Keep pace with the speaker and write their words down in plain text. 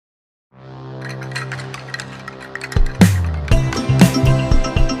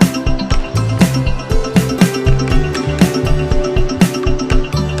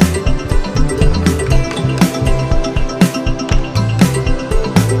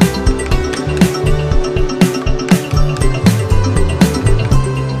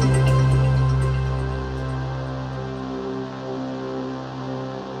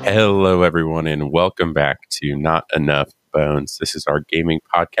everyone, and welcome back to Not Enough Bones. This is our gaming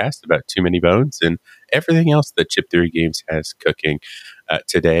podcast about too many bones and everything else that Chip Theory Games has cooking.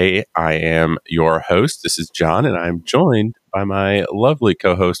 Today, I am your host. This is John, and I'm joined by my lovely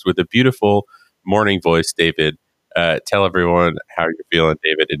co-host with a beautiful morning voice, David. Tell everyone how you're feeling,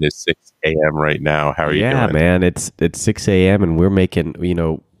 David. It is 6 a.m. right now. How are you doing? Yeah, man, it's 6 a.m. and we're making,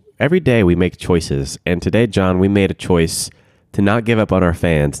 every day we make choices. And today, John, we made a choice to not give up on our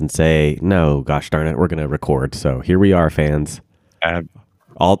fans and say, no, gosh darn it, we're going to record. So here we are, fans.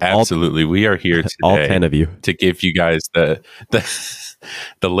 Absolutely. We are here today, all 10 of you, to give you guys the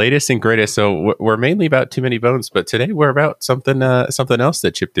latest and greatest. So we're mainly about Too Many Bones, but today we're about something else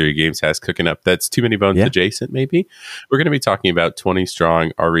that Chip Theory Games has cooking up that's Too Many Bones adjacent, maybe. We're going to be talking about 20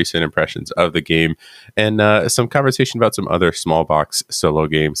 Strong, our recent impressions of the game, and some conversation about some other small box solo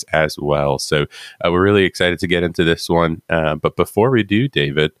games as well. So we're really excited to get into this one. But before we do,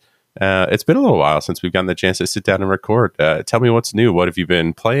 David, it's been a little while since we've gotten the chance to sit down and record. Tell me what's new. What have you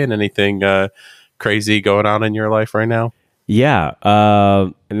been playing? Anything crazy going on in your life right now? Yeah,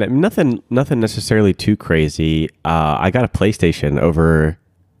 nothing necessarily too crazy. I got a PlayStation over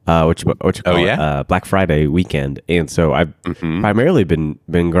Black Friday weekend, and so I've primarily been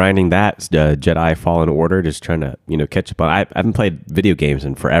grinding that Jedi Fallen Order, just trying to catch up on. I haven't played video games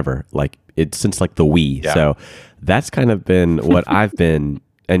in forever, like it's since like the Wii. Yeah. So that's kind of been what I've been.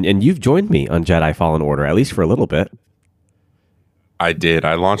 And you've joined me on Jedi Fallen Order, at least for a little bit. I did.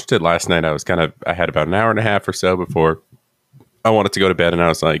 I launched it last night. I had about an hour and a half or so before I wanted to go to bed, and I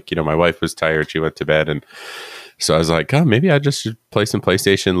was like, my wife was tired. She went to bed, and so I was like, oh, maybe I just should play some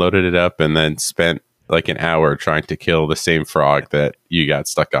PlayStation, loaded it up, and then spent like an hour trying to kill the same frog that you got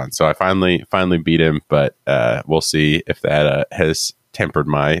stuck on. So I finally beat him, but we'll see if that has tempered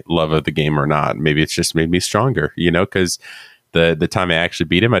my love of the game or not. Maybe it's just made me stronger, because the time I actually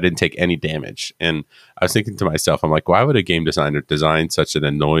beat him, I didn't take any damage. And I was thinking to myself, I'm like, why would a game designer design such an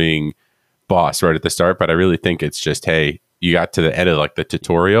annoying boss right at the start? But I really think it's just, hey, you got to the end of like the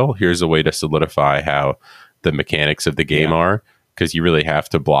tutorial. Here's a way to solidify how the mechanics of the game are, because you really have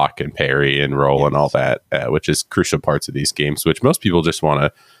to block and parry and roll and all that, which is crucial parts of these games, which most people just want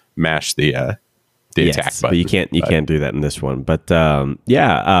to mash the attack button. But you can't do that in this one. But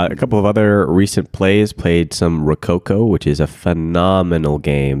a couple of other recent plays. Played some Rococo, which is a phenomenal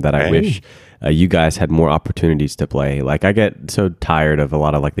game that I wish you guys had more opportunities to play. Like, I get so tired of a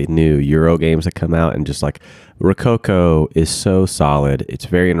lot of like the new Euro games that come out, and just like Rococo is so solid. It's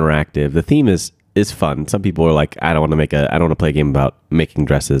very interactive. The theme is fun. Some people are like, I don't want to play a game about making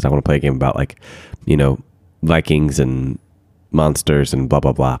dresses. I want to play a game about like, Vikings and monsters and blah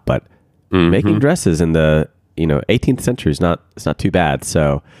blah blah. But making dresses in the 18th century is not too bad.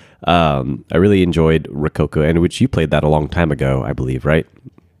 So I really enjoyed Rococo, and which you played that a long time ago, I believe, right?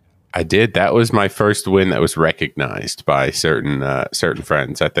 I did. That was my first win that was recognized by certain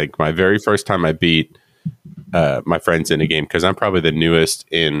friends. I think my very first time I beat my friends in a game, because I'm probably the newest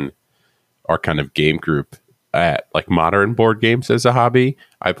in our kind of game group at like modern board games as a hobby.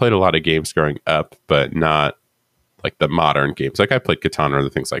 I played a lot of games growing up, but not like the modern games. Like I played Catan or other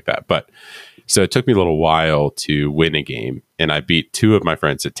things like that. But so it took me a little while to win a game, and I beat two of my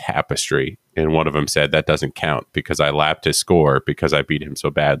friends at Tapestry, and one of them said that doesn't count because I lapped his score because I beat him so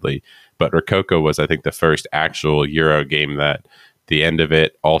badly. But Rococo was, I think, the first actual Euro game that the end of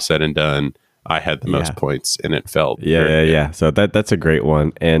it, all said and done, I had the most points, and it felt yeah. So that's a great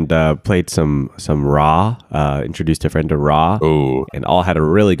one. And played some Raw, introduced a friend to Raw, and all had a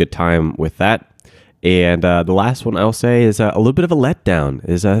really good time with that. And the last one I'll say is a little bit of a letdown,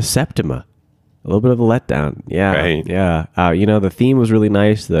 is Septima. A little bit of a letdown. Yeah. Right. Yeah. The theme was really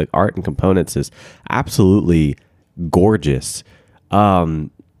nice. The art and components is absolutely gorgeous.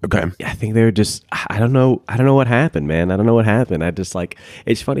 Okay. I think they were just, I don't know what happened, man. I don't know what happened. I just like,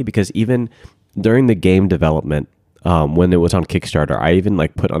 it's funny because even during the game development, when it was on Kickstarter, I even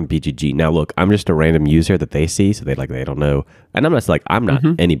like put on BGG. Now, look, I'm just a random user that they see, so they don't know. And I'm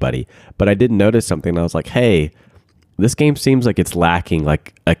not anybody, but I did notice something. And I was like, hey, this game seems like it's lacking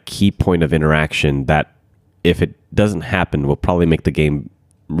like a key point of interaction that, if it doesn't happen, will probably make the game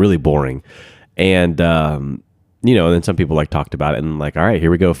really boring. And then some people like talked about it and like, all right, here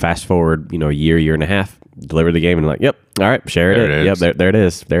we go. Fast forward, a year and a half, deliver the game, and like, yep, all right, share it. Yep, there it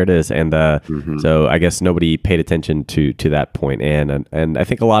is. And so I guess nobody paid attention to that point. And I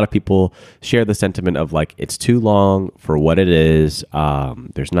think a lot of people share the sentiment of like, it's too long for what it is.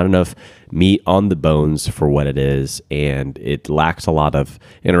 There's not enough meat on the bones for what it is, and it lacks a lot of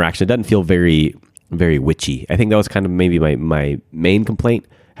interaction. It doesn't feel very, very witchy. I think that was kind of maybe my main complaint.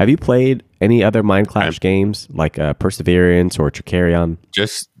 Have you played any other Mind Clash games like Perseverance or Tricarion?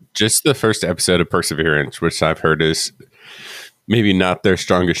 Just just the first episode of Perseverance, which I've heard is maybe not their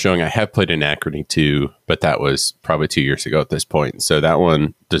strongest showing. I have played Anachrony 2, but that was probably 2 years ago at this point. So that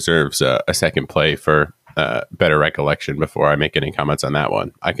one deserves a second play for better recollection before I make any comments on that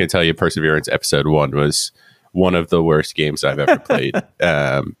one. I can tell you Perseverance episode 1 was one of the worst games I've ever played,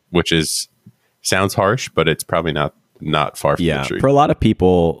 which is sounds harsh, but it's probably not far from the truth. For a lot of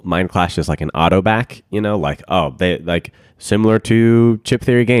people, Mind Clash is like an auto back, like, oh, they like similar to chip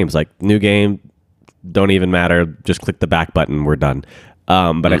theory games, like new game, don't even matter, just click the back button, we're done.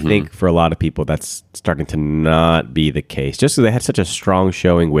 But I think for a lot of people, that's starting to not be the case. Just because they had such a strong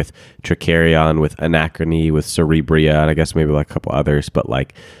showing with Tricarion, with Anachrony, with Cerebria, and I guess maybe like a couple others. But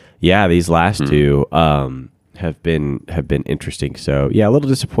like, yeah, these last two have been interesting. So yeah, a little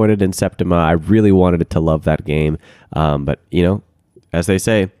disappointed in Septima. I really wanted it to love that game, but as they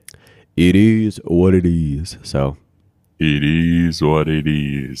say, it is what it is. So it is what it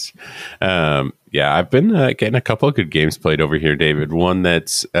is. Yeah, I've been getting a couple of good games played over here, David. One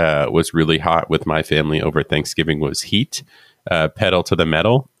that's was really hot with my family over Thanksgiving was Heat, Pedal to the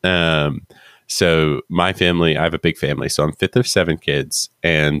Metal. So my family, I have a big family, so I'm fifth of 7 kids,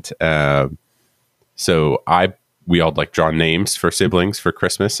 and so we all like draw names for siblings for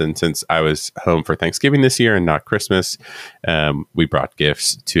Christmas. And since I was home for Thanksgiving this year and not Christmas, we brought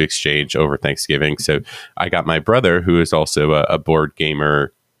gifts to exchange over Thanksgiving. So I got my brother, who is also a board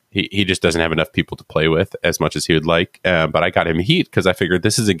gamer. He just doesn't have enough people to play with as much as he would like. But I got him Heat because I figured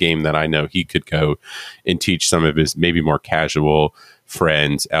this is a game that I know he could go and teach some of his maybe more casual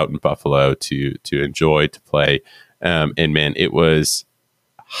friends out in Buffalo to enjoy, to play. And man, it was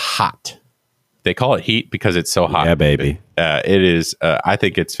hot. They call it Heat because it's so hot. Yeah, baby. It is. I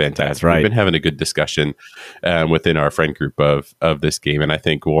think it's fantastic. That's right. We've been having a good discussion within our friend group of this game, and I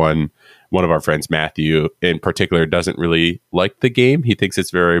think one of our friends, Matthew, in particular, doesn't really like the game. He thinks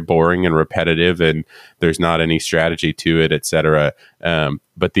it's very boring and repetitive, and there's not any strategy to it, etc.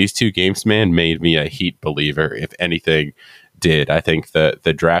 But these two games, man, made me a Heat believer. If anything did, I think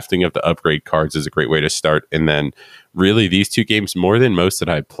the drafting of the upgrade cards is a great way to start, and then really these two games, more than most that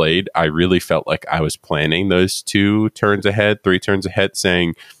I played, I really felt like I was planning those 2 turns ahead, 3 turns ahead,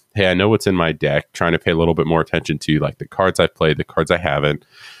 saying, hey, I know what's in my deck, trying to pay a little bit more attention to like the cards I've played, the cards I haven't,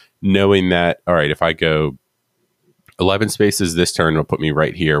 knowing that, all right, if I go 11 spaces this turn, it'll put me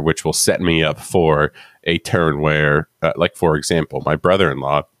right here, which will set me up for a turn where, like, for example, my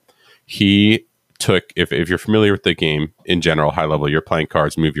brother-in-law, he took, if you're familiar with the game in general, high level, you're playing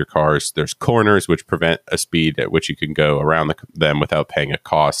cards, move your cars. There's corners, which prevent a speed at which you can go around them without paying a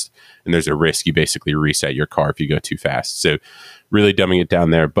cost. And there's a risk you basically reset your car if you go too fast. So really dumbing it down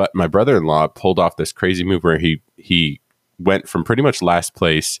there. But my brother-in-law pulled off this crazy move where he went from pretty much last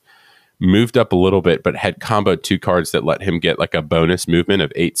place, moved up a little bit, but had comboed 2 cards that let him get like a bonus movement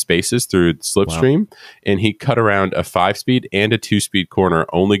of 8 spaces through Slipstream. Wow. And he cut around a 5-speed and a 2-speed corner,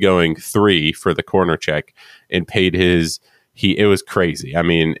 only going 3 for the corner check, and paid it was crazy. I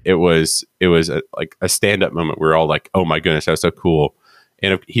mean, it was like a stand-up moment. We're all like, oh my goodness, that was so cool.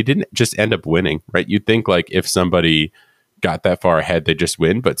 And if he didn't just end up winning, right? You'd think like if somebody got that far ahead, they just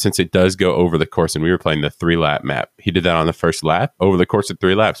win. But since it does go over the course, and we were playing the 3-lap map, he did that on the first lap. Over the course of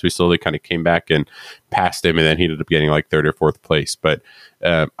 3 laps, we slowly kind of came back and passed him, and then he ended up getting like 3rd or 4th place. But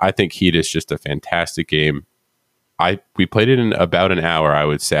I think Heat is just a fantastic game. We played it in about an hour, I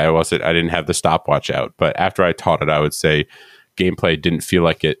would say. I didn't have the stopwatch out, but after I taught it, I would say gameplay didn't feel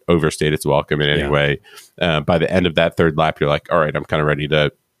like it overstayed its welcome in any way. By the end of that 3rd lap, you're like, all right, I'm kind of ready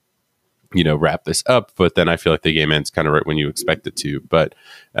to wrap this up. But then I feel like the game ends kind of right when you expect it to. But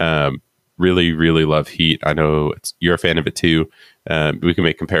really, really love Heat. I know you're a fan of it too. We can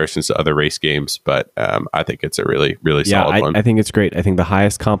make comparisons to other race games, but I think it's a really, really solid one. I think it's great. I think the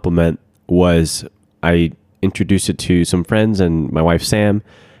highest compliment was I introduced it to some friends and my wife, Sam.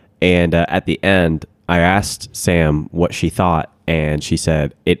 And at the end, I asked Sam what she thought, and she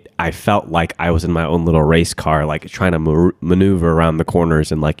said, I felt like I was in my own little race car, like trying to maneuver around the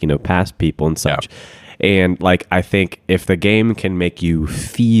corners and like, pass people and such. Yeah. And like, I think if the game can make you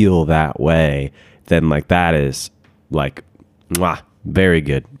feel that way, then like that is like, mwah, very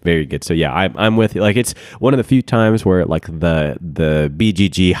good, very good. So yeah, I'm with you. Like, it's one of the few times where like the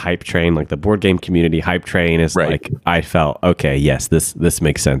BGG hype train, like the board game community hype train, is right. Like I felt okay. Yes, this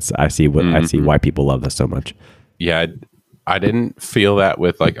makes sense. I see I see why people love this so much. Yeah, I didn't feel that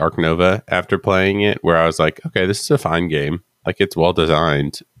with like Arc Nova after playing it, where I was like, okay, this is a fine game. Like, it's well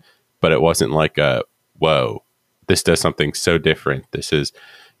designed, but it wasn't like whoa, this does something so different. This is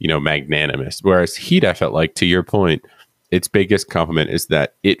magnanimous. Whereas Heat, I felt like, to your point, its biggest compliment is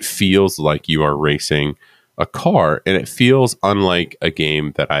that it feels like you are racing a car, and it feels unlike a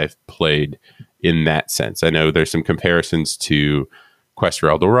game that I've played in that sense. I know there's some comparisons to Quest for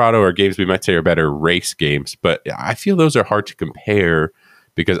El Dorado or games we might say are better race games, but I feel those are hard to compare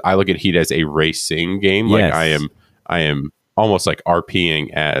because I look at Heat as a racing game. Like Yes. I am almost like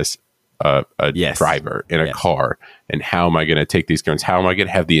RPing as a Yes. driver in a Yes. car. And how am I going to take these turns? How am I going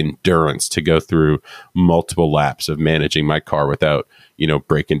to have the endurance to go through multiple laps of managing my car without,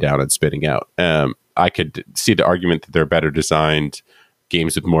 breaking down and spitting out? I could see the argument that they're better designed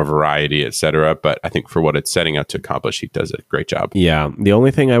games with more variety, etc. But I think for what it's setting out to accomplish, Heat does a great job. Yeah. The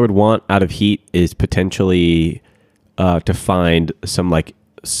only thing I would want out of Heat is potentially to find some like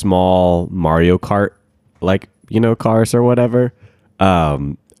small Mario Kart, like, cars or whatever.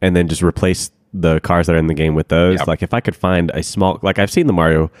 And then just replace the cars that are in the game with those. Yep. Like if I could find a small, like I've seen the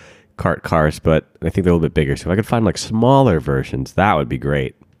Mario Kart cars, but I think they're a little bit bigger. So if I could find like smaller versions, that would be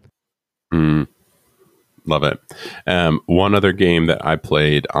great. Love it. One other game that I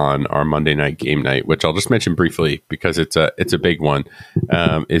played on our Monday night game night, which I'll just mention briefly because it's a big one,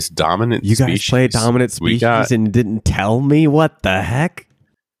 is Dominant You Species. guys played Dominant Species and didn't tell me? What the heck?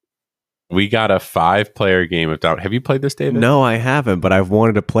 We got a 5-player game of Dominant. Have you played this, David? No, I haven't, but I've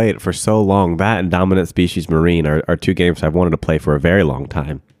wanted to play it for so long. That and Dominant Species Marine are two games I've wanted to play for a very long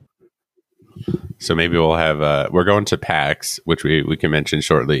time. So maybe we'll have we're going to PAX, which we can mention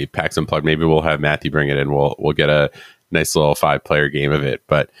shortly. PAX Unplugged. Maybe we'll have Matthew bring it in. We'll get a nice little 5-player game of it.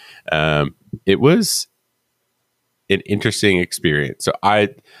 But it was an interesting experience. So I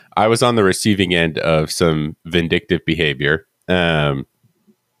was on the receiving end of some vindictive behavior.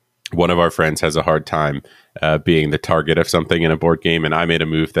 One of our friends has a hard time being the target of something in a board game, and I made a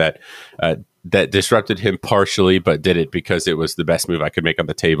move that disrupted him partially, but did it because it was the best move I could make on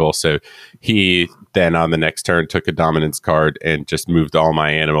the table. So he then on the next turn took a dominance card and just moved all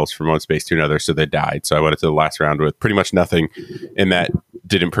my animals from one space to another, so they died. So I went into the last round with pretty much nothing, and that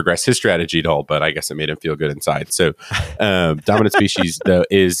didn't progress his strategy at all, but I guess it made him feel good inside. So Dominant Species, though,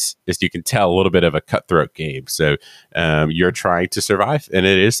 is, as you can tell, a little bit of a cutthroat game. So you're trying to survive, and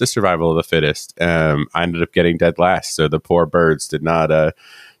it is the survival of the fittest. I ended up getting dead last, so the poor birds did not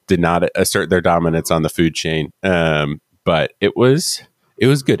assert their dominance on the food chain. But it was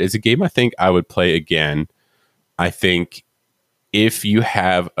good. It's a game I think I would play again. I think if you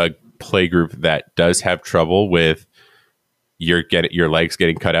have a play group that does have trouble with your legs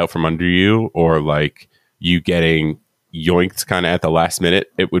getting cut out from under you, or like you getting yoinked kind of at the last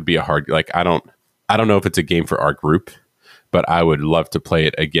minute, it would be a hard, like, I don't know if it's a game for our group, but I would love to play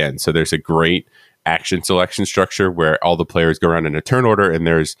it again. So there's a great action selection structure where all the players go around in a turn order, and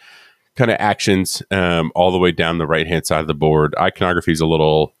there's kind of actions all the way down the right hand side of the board. Iconography is a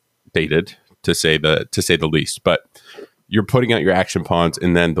little dated to say the least, but you're putting out your action pawns,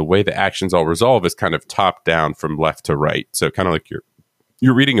 and then the way the actions all resolve is kind of top down from left to right. So kind of like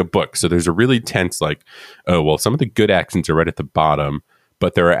you're reading a book. So there's a really tense, like, oh, well, some of the good actions are right at the bottom,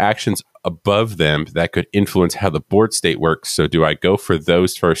 but there are actions above them that could influence how the board state works. So do I go for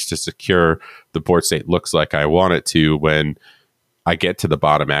those first to secure the board state looks like I want it to when I get to the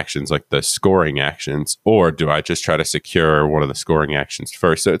bottom actions, like the scoring actions, or do I just try to secure one of the scoring actions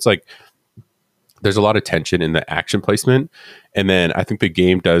first? So it's like there's a lot of tension in the action placement. And then I think the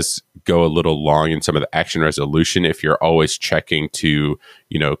game does go a little long in some of the action resolution if you're always checking to,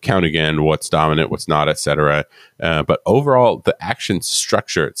 count again what's dominant, what's not, etc. But overall, the action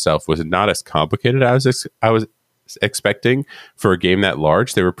structure itself was not as complicated as I was expecting for a game that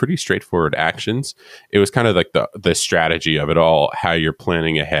large. They were pretty straightforward actions. It was kind of like the strategy of it all, how you're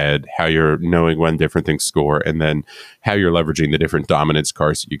planning ahead, how you're knowing when different things score, and then how you're leveraging the different dominance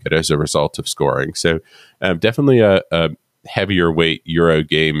cards that you get as a result of scoring. So definitely a heavier weight Euro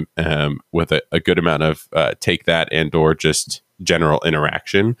game with a good amount of take that and or just general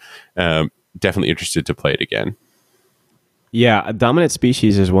interaction. Definitely interested to play it again. Yeah, Dominant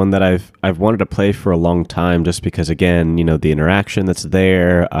Species is one that I've wanted to play for a long time, just because, again, the interaction that's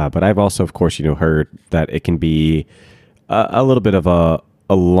there. But I've also, of course, heard that it can be a little bit of a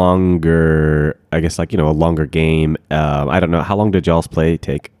longer, I guess, like, a longer game. I don't know. How long did y'all's play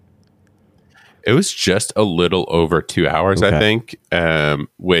take? It was just a little over 2 hours, okay. I think,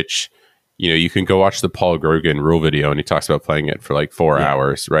 which, you can go watch the Paul Grogan rule video, and he talks about playing it for like 4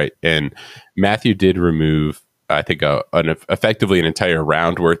 hours, right? And Matthew did remove, I think, effectively an entire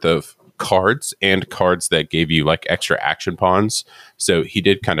round worth of cards and cards that gave you like extra action pawns. So he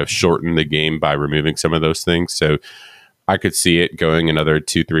did kind of shorten the game by removing some of those things. So I could see it going another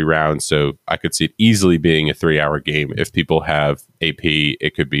 2-3 rounds. So I could see it easily being a 3-hour game. If people have AP,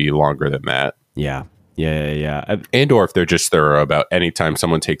 it could be longer than that. Yeah. And or if they're just thorough about anytime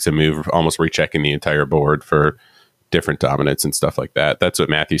someone takes a move, almost rechecking the entire board for different dominance and stuff like that. That's what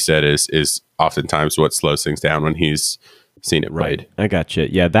Matthew said is oftentimes what slows things down when he's seen it played. Right. I got you.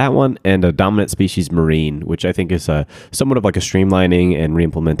 Yeah, that one and a dominant species marine, which I think is a somewhat of like a streamlining and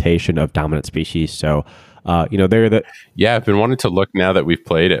reimplementation of dominant species. So, they're the I've been wanting to look now that we've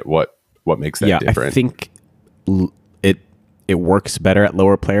played it. What makes that different? I think it works better at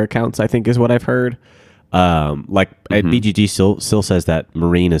lower player counts, I think is what I've heard. At BGG still says that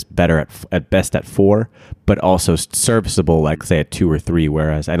marine is better at best at 4, but also serviceable, like say at 2 or 3.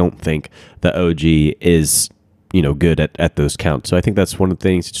 Whereas I don't think the OG is good at those counts. So I think that's one of the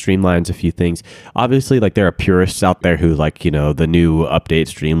things. It streamlines a few things. Obviously, like there are purists out there who like, the new update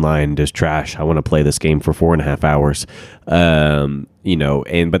streamlined is trash. I want to play this game for 4.5 hours.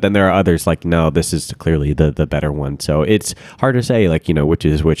 But then there are others like, no, this is clearly the better one. So it's hard to say like, which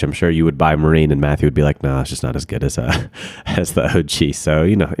is which. I'm sure you would buy Marine and Matthew would be like, no, it's just not as good as as the OG. So,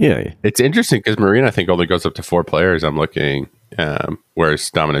 It's interesting because Marine, I think, only goes up to 4 players. I'm looking. Whereas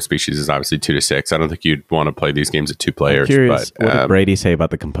dominant species is obviously 2 to 6. I don't think you'd want to play these games at 2 players. I'm curious, what did Brady say about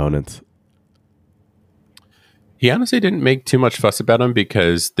the components? He honestly didn't make too much fuss about them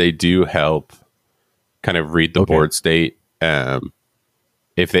because they do help kind of read the board state.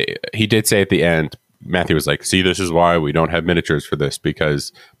 He did say at the end, Matthew was like, see, this is why we don't have miniatures for this,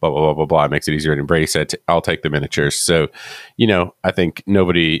 because blah, blah, blah, blah, blah. It makes it easier. And Brady said, I'll take the miniatures. So, I think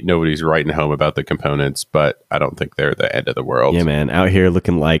nobody's writing home about the components, but I don't think they're the end of the world. Yeah, man. Out here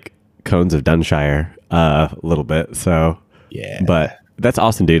looking like cones of Dunshire a little bit. So, yeah. But that's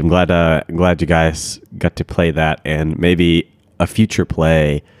awesome, dude. I'm glad you guys got to play that. And maybe a future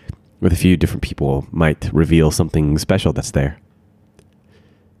play with a few different people might reveal something special that's there.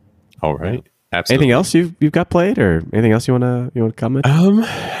 All right. Absolutely. Anything else you've got played, or anything else you wanna comment?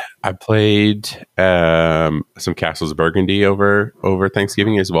 I played some Castles of Burgundy over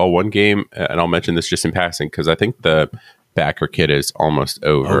Thanksgiving as well. One game, and I'll mention this just in passing because I think the backer kit is almost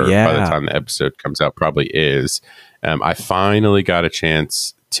over by the time the episode comes out. Probably is. I finally got a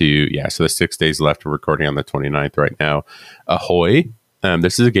chance to so there's 6 days left. We're recording on the 29th right now. Ahoy!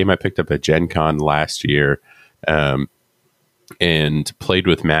 This is a game I picked up at Gen Con last year. And played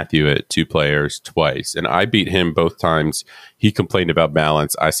with Matthew at 2 players twice. And I beat him both times. He complained about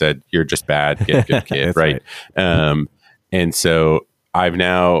balance. I said, you're just bad. Get a good kid, right? And so I've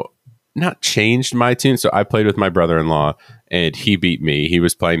now not changed my tune. So I played with my brother-in-law and he beat me. He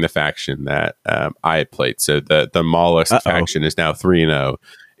was playing the faction that I had played. So the Mollusk faction is now 3-0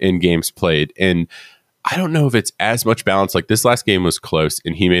 in games played. And I don't know if it's as much balance. Like this last game was close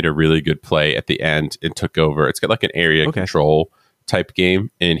and he made a really good play at the end and took over. It's got like an area control type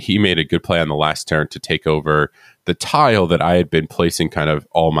game. And he made a good play on the last turn to take over the tile that I had been placing kind of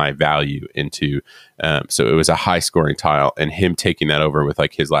all my value into. So it was a high scoring tile and him taking that over with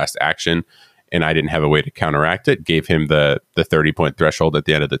like his last action. And I didn't have a way to counteract it, gave him the 30-point threshold at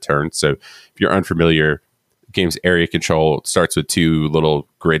the end of the turn. So if you're unfamiliar, game's area control starts with 2 little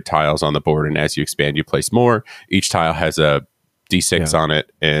grid tiles on the board, and as you expand you place more. Each tile has a d6 on it,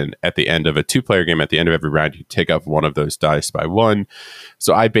 and at the end of a 2-player game, at the end of every round, you take up one of those dice by 1.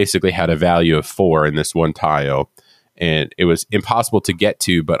 So I basically had a value of 4 in this one tile, and it was impossible to get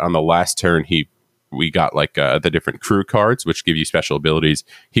to, but on the last turn we got like the different crew cards which give you special abilities.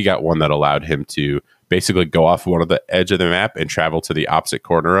 He got one that allowed him to basically go off one of the edge of the map and travel to the opposite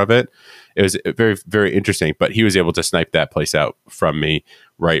corner of it. It was very, very interesting, but he was able to snipe that place out from me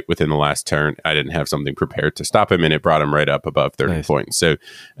right within the last turn. I didn't have something prepared to stop him, and it brought him right up above 30 points. So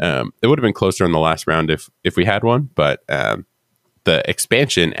it would have been closer in the last round if we had one, but the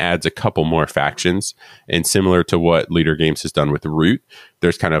expansion adds a couple more factions, and similar to what Leader Games has done with Root,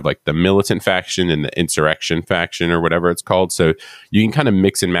 there's kind of like the militant faction and the insurrection faction or whatever it's called. So you can kind of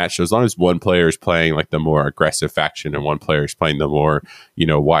mix and match. So as long as one player is playing like the more aggressive faction and one player is playing the more,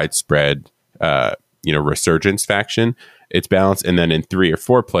 widespread, resurgence faction, it's balanced. And then in 3 or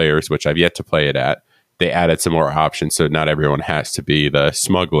 4 players, which I've yet to play it at, they added some more options. So not everyone has to be the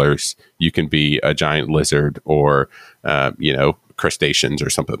smugglers. You can be a giant lizard or, crustaceans or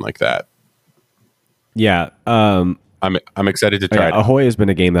something like that. Yeah. I'm excited to try it. Ahoy has been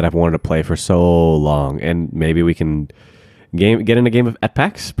a game that I've wanted to play for so long, and maybe we can get in a game at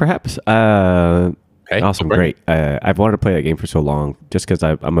PAX, perhaps. Awesome. Great. I've wanted to play that game for so long just because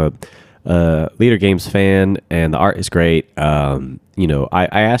I'm a Leader Games fan and the art is great. I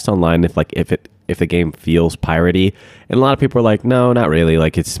asked online if the game feels piratey, and a lot of people are like, no, not really.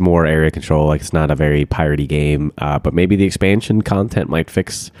 Like it's more area control. Like it's not a very piratey game. But maybe the expansion content might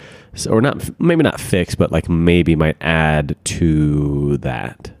fix, or not, maybe not fix, but like maybe might add to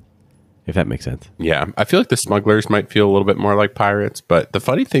that. if that makes sense. Yeah, I feel like the smugglers might feel a little bit more like pirates. But the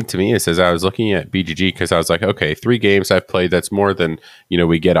funny thing to me is, as I was looking at BGG, because I was like, okay, 3 games I've played, that's more than,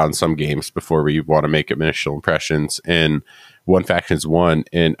 we get on some games before we want to make initial impressions. And one faction's won.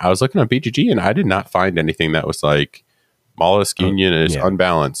 And I was looking on BGG, and I did not find anything that was like, Mollusk Union is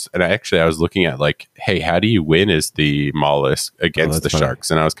unbalanced. And I was looking at like, hey, how do you win as the mollusk against the funny.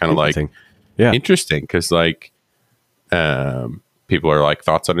 sharks? And I was kind of like, interesting, because like, people are like,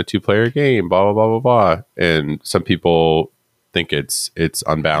 thoughts on a 2-player game, blah blah blah blah blah, and some people think it's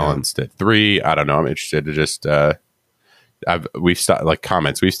unbalanced at 3. I don't know. I'm interested to just we've stopped, like,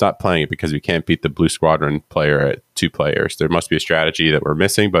 comments. We've stopped playing it because we can't beat the Blue Squadron player at 2 players. There must be a strategy that we're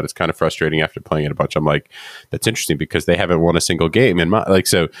missing, but it's kind of frustrating after playing it a bunch. I'm like, that's interesting because they haven't won a single game in my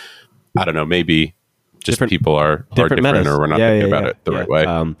so. I don't know. Maybe just people are different, or we're not thinking about it the right way.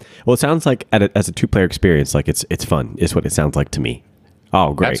 Well, it sounds like as a 2-player experience, like it's fun, is what it sounds like to me.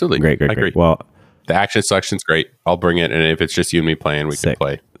 Oh, great. Absolutely. Great. Well, the action selection's great. I'll bring it. And if it's just you and me playing, we can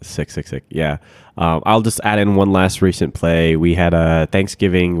play. Sick. Yeah. I'll just add in one last recent play. We had a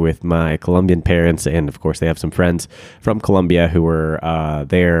Thanksgiving with my Colombian parents, and of course they have some friends from Colombia who were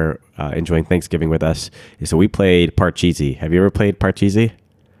there enjoying Thanksgiving with us. So we played Parcheesi. Have you ever played Parcheesi?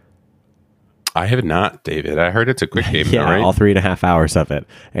 I have not, David. I heard it's a quick game. Yeah, right? All 3.5 hours of it.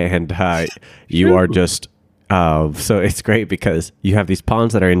 And you are just... so it's great because you have these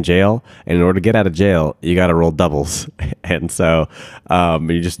pawns that are in jail, and in order to get out of jail, you got to roll doubles. And so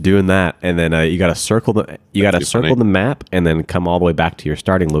you're just doing that, and then you got to circle the map, and then come all the way back to your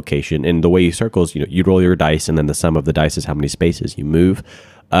starting location. And the way you circle is, you roll your dice, and then the sum of the dice is how many spaces you move.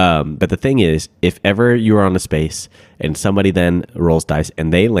 But the thing is, if ever you are on a space and somebody then rolls dice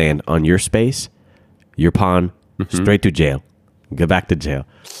and they land on your space, your pawn straight to jail. Go back to jail.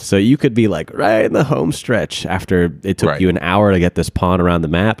 So you could be like right in the home stretch after it took you an hour to get this pawn around the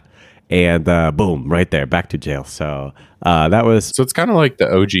map, and boom, right there, back to jail. So that was... So it's kind of like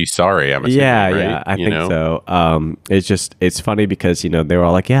the OG Sorry, I'm assuming, right? Yeah, I think so. It's funny because, they were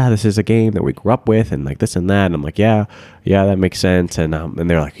all like, yeah, this is a game that we grew up with, and like this and that. And I'm like, yeah, that makes sense. And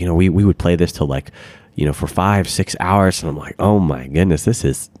they're like, we would play this till like, for 5-6 hours. And I'm like, oh my goodness, this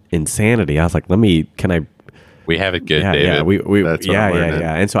is insanity. I was like, can I... We have it good, David.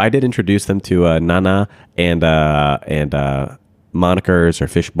 Yeah. And so I did introduce them to Nana and Monikers or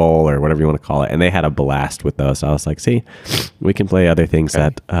Fishbowl or whatever you want to call it, and they had a blast with those. I was like, see, we can play other things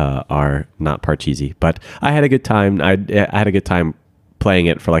that are not Parcheesi. But I had a good time. I had a good time playing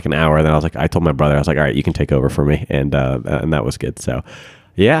it for like an hour, and then I told my brother, I was like, all right, you can take over for me, and that was good. So,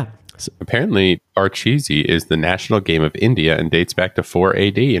 yeah. Apparently, Parcheesi is the national game of India and dates back to 4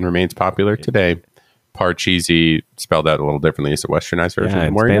 AD and remains popular today. Parcheesi, spelled out a little differently, is a westernized version. Yeah,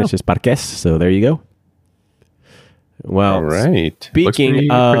 in Spanish is Parques, so there you go. Well, all right.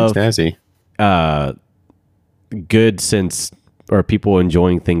 Speaking of people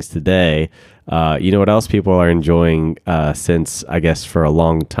enjoying things today, you know what else people are enjoying since, I guess, for a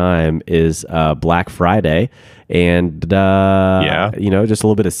long time is Black Friday. And, just a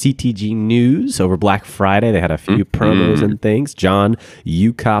little bit of CTG news over Black Friday. They had a few promos and things. John,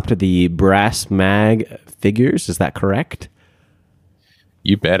 you copped the Brass Mag figures. Is that correct?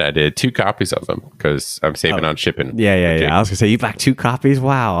 You bet I did. 2 copies of them because I'm saving on shipping. Yeah. I was going to say, you bought 2 copies?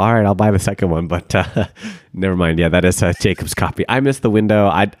 Wow. All right, I'll buy the second one. But never mind. Yeah, that is Jacob's copy. I missed the window.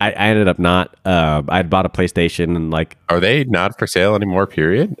 I ended up not. I'd bought a PlayStation and like... Are they not for sale anymore,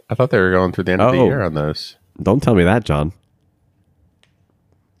 period? I thought they were going through the end of the year on those. Don't tell me that, John.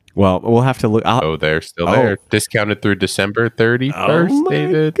 Well, we'll have to look. They're still there. Discounted through December 31st,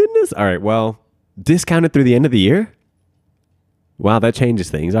 David. Goodness. All right. Well, discounted through the end of the year? Wow, that changes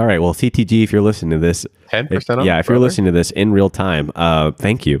things. All right. Well, CTG, if you're listening to this... 10% off? Yeah, if you're listening to this in real time,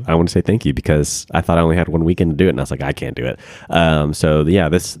 thank you. I want to say thank you because I thought I only had one weekend to do it, and I was like, I can't do it.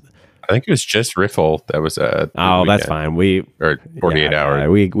 This... I think it was just Riffle that was that's fine. 48 hours.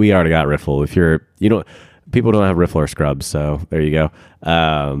 We already got Riffle. If you're... people don't have Riffle or Scrubs, so there you go.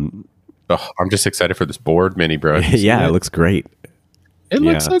 I'm just excited for this board mini, bro. Yeah, it looks great. It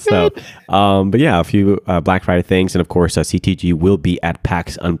looks so good. But yeah, a few Black Friday things. And of course, CTG will be at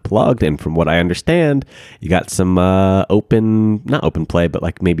PAX Unplugged. And from what I understand, you got some not open play, but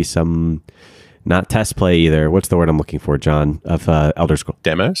like maybe some, not test play either. What's the word I'm looking for, John, of Elder Scrolls?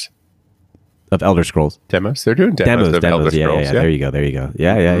 Demos? of Elder Scrolls. Demos. They're doing demos of Elder Scrolls. Yeah. There you go.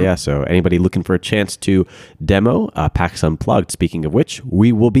 Yeah. So anybody looking for a chance to demo PAX Unplugged, speaking of which,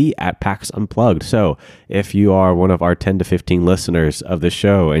 we will be at PAX Unplugged. So if you are one of our 10 to 15 listeners of the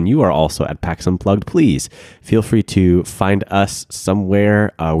show and you are also at PAX Unplugged, please feel free to find us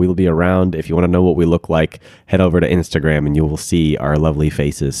somewhere. We will be around. If you want to know what we look like, head over to Instagram and you will see our lovely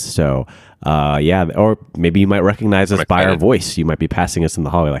faces. So or maybe you might recognize us by our voice. You might be passing us in the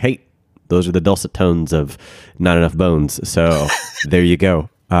hallway like, hey, those are the dulcet tones of Not Enough Bones. So there you go.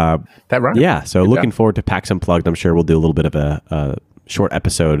 That right? Yeah. So looking forward to PAX Unplugged. I'm sure we'll do a little bit of a short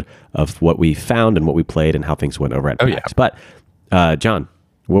episode of what we found and what we played and how things went over at PAX. But John,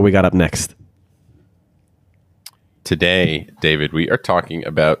 what we got up next? Today, David, we are talking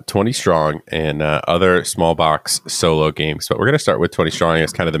about 20 Strong and other small box solo games. But we're going to start with 20 Strong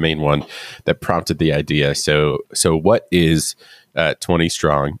as kind of the main one that prompted the idea. So what is 20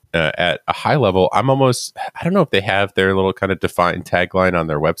 Strong? At a high level, I don't know if they have their little kind of defined tagline on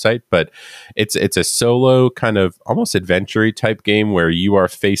their website, but it's a solo kind of almost adventure-y type game where you are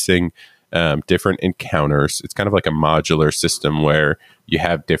facing different encounters. It's kind of like a modular system where you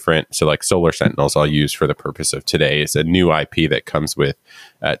have different, so like Solar Sentinels I'll use for the purpose of today is a new IP that comes with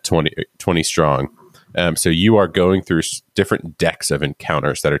 20 Strong. So you are going through different decks of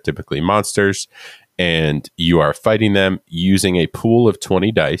encounters that are typically monsters, and you are fighting them using a pool of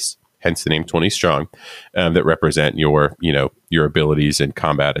 20 dice, hence the name 20 Strong, that represent your abilities in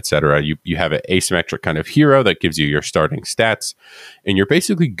combat, etc. You have an asymmetric kind of hero that gives you your starting stats, and you're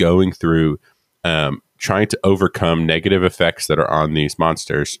basically going through trying to overcome negative effects that are on these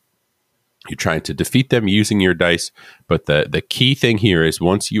monsters. You're trying to defeat them using your dice, but the key thing here is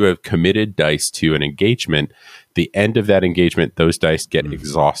once you have committed dice to an engagement, the end of that engagement, those dice get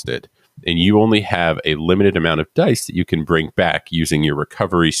exhausted. And you only have a limited amount of dice that you can bring back using your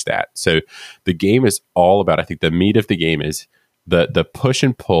recovery stat. So the game is all about, I think the meat of the game is the push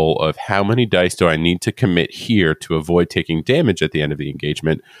and pull of how many dice do I need to commit here to avoid taking damage at the end of the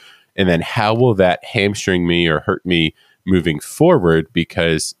engagement. And then how will that hamstring me or hurt me moving forward?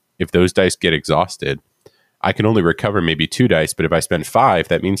 Because if those dice get exhausted, I can only recover maybe 2 dice, but if I spend 5,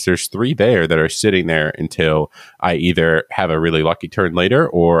 that means there's 3 there that are sitting there until I either have a really lucky turn later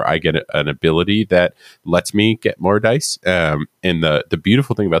or I get an ability that lets me get more dice. And the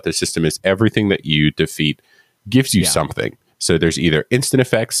beautiful thing about this system is everything that you defeat gives you something. So there's either instant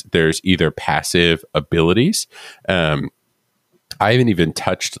effects, there's either passive abilities. I haven't even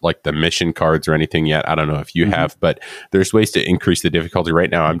touched like the mission cards or anything yet. I don't know if you have, but there's ways to increase the difficulty. Right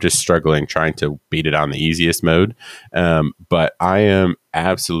now, I'm just struggling trying to beat it on the easiest mode. But I am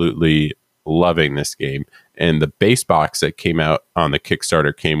absolutely loving this game. And the base box that came out on the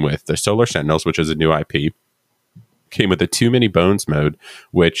Kickstarter came with the Solar Sentinels, which is a new IP, came with the Too Many Bones mode,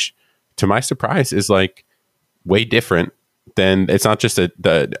 which to my surprise is like way different. Then it's not just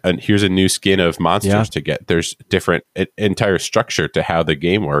here's a new skin of monsters to get. There's different entire structure to how the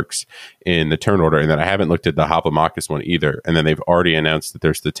game works in the turn order. And then I haven't looked at the Hoplomachus one either. And then they've already announced that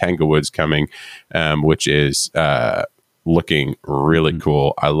there's the Tangawoods coming, which is looking really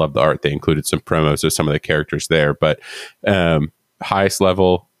cool. I love the art. They included some promos of some of the characters there. But highest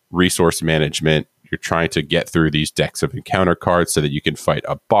level resource management. You're trying to get through these decks of encounter cards so that you can fight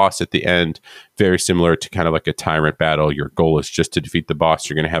a boss at the end. Very similar to kind of like a tyrant battle. Your goal is just to defeat the boss.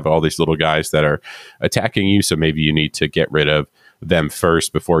 You're going to have all these little guys that are attacking you. So maybe you need to get rid of them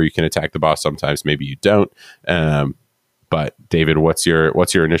first before you can attack the boss. Sometimes maybe you don't. But David, what's your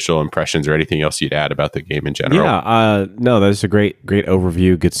initial impressions or anything else you'd add about the game in general? Yeah, no, that's a great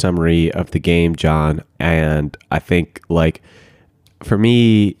overview, good summary of the game, John. And I think like for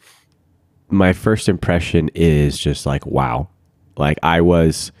me, my first impression is just like, wow. Like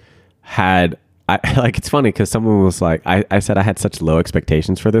it's funny because someone was like, I said I had such low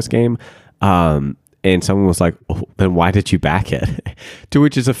expectations for this game. And someone was like, oh, then why did you back it? To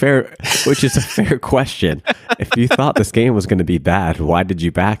which is a fair question. If you thought this game was going to be bad, why did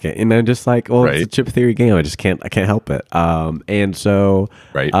you back it? And I'm just like, well, It's a chip theory game. I can't help it. And so,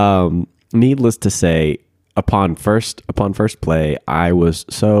 needless to say, upon first play, I was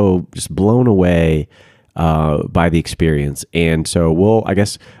so just blown away by the experience. And so I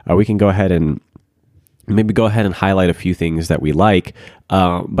guess we can go ahead and highlight a few things that we like.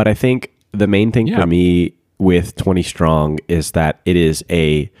 But I think the main thing for me with 20 Strong is that it is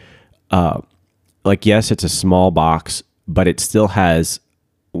yes, it's a small box, but it still has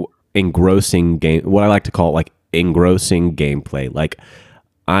engrossing game. What I like to call engrossing gameplay. Like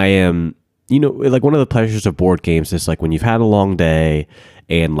I am, you know, like one of the pleasures of board games is like when you've had a long day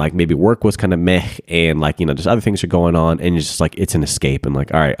and like maybe work was kind of meh and like, you know, just other things are going on and it's just like, it's an escape and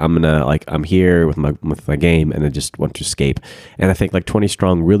like, all right, I'm here with my game and I just want to escape. And I think like 20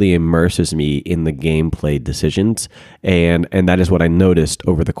 Strong really immerses me in the gameplay decisions. And that is what I noticed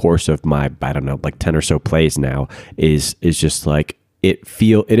over the course of my, I don't know, like 10 or so plays now is just like, it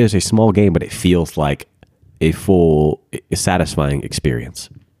is a small game, but it feels like a full satisfying experience.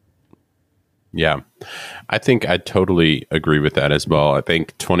 Yeah, I think I totally agree with that as well. I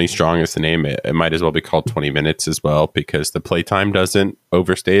think 20 Strong is the name. It might as well be called 20 minutes as well because the playtime doesn't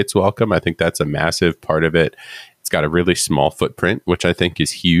overstay its welcome. I think that's a massive part of it. It's got a really small footprint, which I think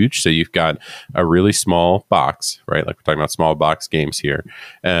is huge. So you've got a really small box, right? Like we're talking about small box games here.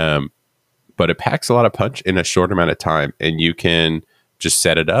 But it packs a lot of punch in a short amount of time and you can just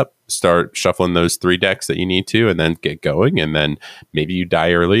set it up, start shuffling those 3 decks that you need to, and then get going. And then maybe you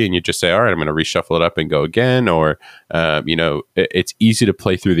die early and you just say, all right, I'm going to reshuffle it up and go again. Or, you know, it's easy to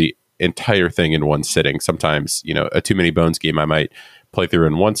play through the entire thing in one sitting. Sometimes, you know, a Too Many Bones game I might play through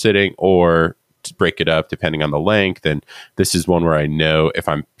in one sitting or break it up depending on the length. And this is one where I know if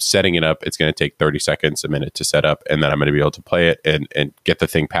I'm setting it up, it's going to take 30 seconds, a minute to set up, and then I'm going to be able to play it and get the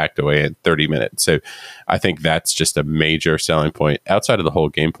thing packed away in 30 minutes. So I think that's just a major selling point outside of the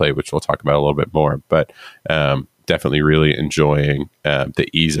whole gameplay, which we'll talk about a little bit more, but definitely really enjoying the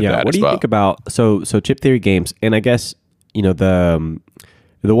ease of that as well. What do you think about, so Chip Theory games, and I guess, you know,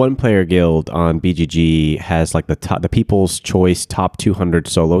 the One Player Guild on BGG has like the People's Choice top 200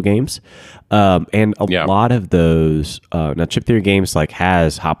 solo games. And a lot of those, now Chip Theory games like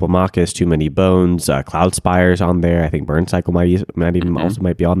has Hoplomachus, Too Many Bones, Cloud Spire's on there. I think Burn Cycle might even also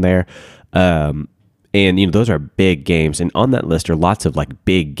might be on there. And, you know, those are big games. And on that list are lots of like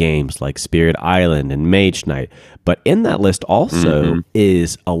big games like Spirit Island and Mage Knight. But in that list also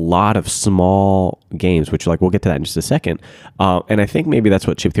is a lot of small games, which like we'll get to that in just a second. And I think maybe that's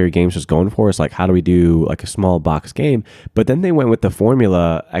what Chip Theory Games was going for, is like, how do we do like a small box game? But then they went with the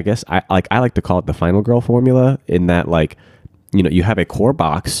formula, I guess I like to call it the Final Girl formula, in that like, you know, you have a core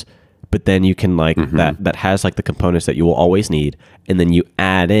box, but then you can like that has like the components that you will always need, and then you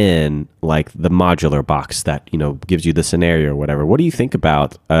add in like the modular box that, you know, gives you the scenario or whatever. What do you think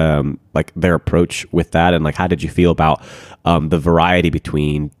about like their approach with that, and like how did you feel about the variety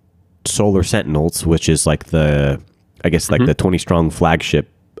between Solar Sentinels, which is like the, I guess like the 20 Strong flagship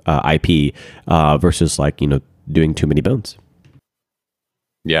IP versus like, you know, doing Too Many Bones?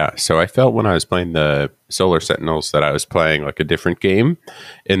 Yeah, so I felt when I was playing the Solar Sentinels that I was playing like a different game,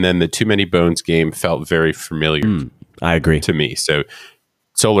 and then the Too Many Bones game felt very familiar. I agree. To me. So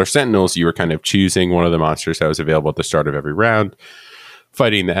Solar Sentinels, you were kind of choosing one of the monsters that was available at the start of every round,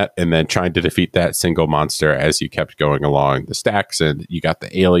 fighting that, and then trying to defeat that single monster as you kept going along the stacks, and you got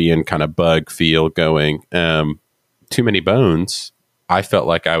the alien kind of bug feel going. Too Many Bones, I felt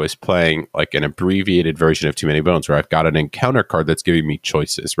like I was playing like an abbreviated version of Too Many Bones, where I've got an encounter card that's giving me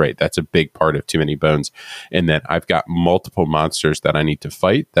choices, right? That's a big part of Too Many Bones. And then I've got multiple monsters that I need to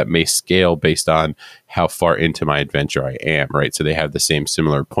fight that may scale based on how far into my adventure I am, right? So they have the same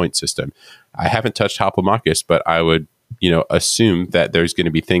similar point system. I haven't touched Hoplomachus, but I would, you know, assume that there's going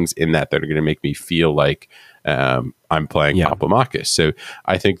to be things in that that are going to make me feel like I'm playing Hoplomachus. So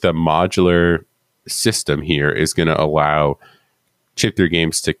I think the modular system here is going to allow Chip Theory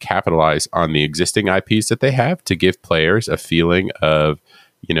Games to capitalize on the existing IPs that they have, to give players a feeling of,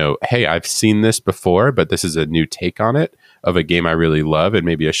 you know, hey, I've seen this before, but this is a new take on it of a game I really love, and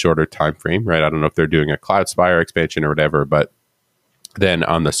maybe a shorter time frame, right? I don't know if they're doing a Cloud Spire expansion or whatever, but then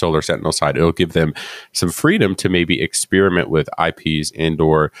on the Solar Sentinel side, it'll give them some freedom to maybe experiment with IPs and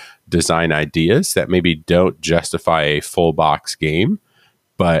or design ideas that maybe don't justify a full box game,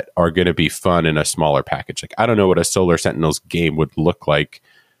 but are going to be fun in a smaller package. Like, I don't know what a Solar Sentinels game would look like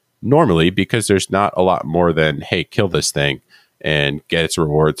normally, because there's not a lot more than, hey, kill this thing and get its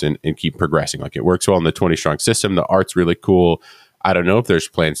rewards and keep progressing. Like, it works well in the 20 Strong system. The art's really cool. I don't know if there's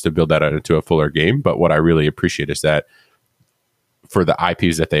plans to build that out into a fuller game, but what I really appreciate is that for the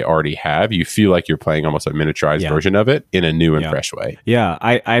IPs that they already have, you feel like you're playing almost a miniaturized version of it in a new and fresh way. Yeah,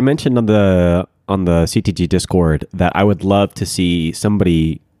 I mentioned on the CTG Discord that I would love to see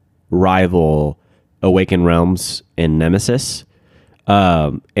somebody rival Awakened Realms and Nemesis,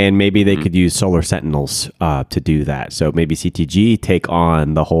 and maybe they could use Solar Sentinels to do that. So maybe CTG take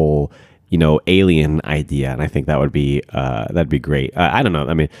on the whole, you know, alien idea, and I think that would be that'd be great. I don't know.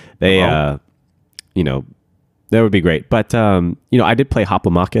 I mean, they you know, that would be great. But you know, I did play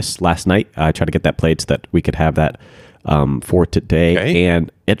Hoplomachus last night. I tried to get that played so that we could have that for today,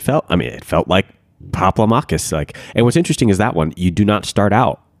 and it felt like Hoplomachus. Like, and what's interesting is that one, you do not start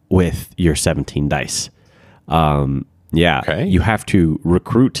out with your 17 dice. Yeah, Okay. you have to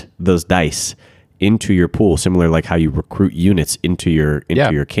recruit those dice into your pool, similar like how you recruit units into your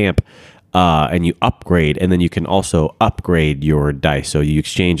camp, and you upgrade, and then you can also upgrade your dice. So you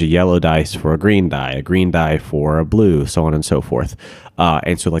exchange a yellow dice for a green die for a blue, so on and so forth.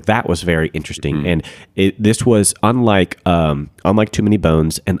 And so like that was very interesting, and this was unlike Too Many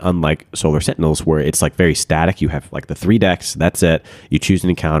Bones and unlike Solar Sentinels, where it's like very static. You have like the 3 decks, that's it. You choose an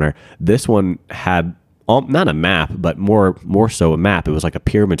encounter. This one had not a map, but more so a map. It was like a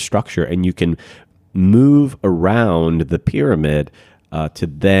pyramid structure, and you can move around the pyramid to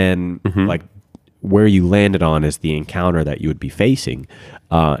then like where you landed on is the encounter that you would be facing.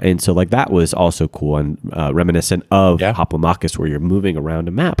 And so like that was also cool and reminiscent of Hoplomachus, where you're moving around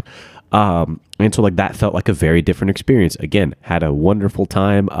a map. And so like that felt like a very different experience. Again, had a wonderful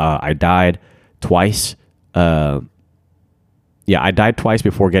time. I died twice. I died twice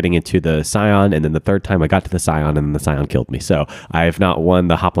before getting into the Scion, and then the third time I got to the Scion, and then the Scion killed me. So I have not won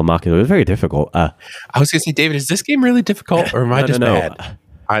the Hoplomachus. It was very difficult. I was going to say, David, is this game really difficult, or am I just bad?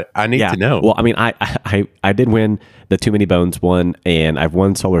 I need to know. Well, I mean, I did win the Too Many Bones one, and I've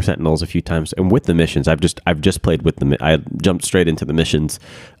won Solar Sentinels a few times, and with the missions, I've just played with them. I jumped straight into the missions,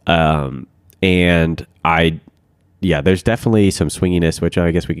 and there's definitely some swinginess, which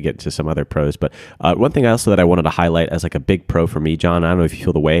I guess we could get to some other pros. But one thing also that I wanted to highlight as like a big pro for me, John, I don't know if you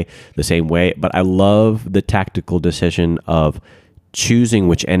feel the same way, but I love the tactical decision of choosing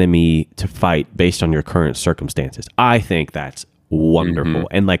which enemy to fight based on your current circumstances. I think that's wonderful.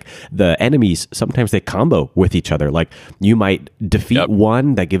 And like the enemies, sometimes they combo with each other. Like you might defeat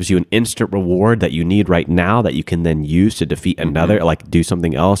one that gives you an instant reward that you need right now that you can then use to defeat another, like do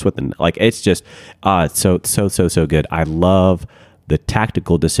something else with like it's just so good. I love the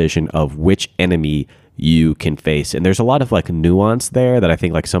tactical decision of which enemy you can face. And there's a lot of like nuance there that I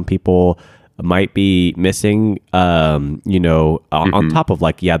think like some people might be missing, on top of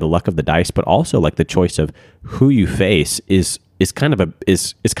like, the luck of the dice, but also like the choice of who you face is kind of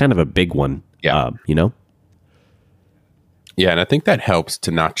a big one. Yeah. Yeah, and I think that helps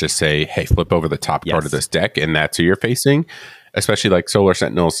to not just say, hey, flip over the top card of this deck and that's who you're facing. Especially like Solar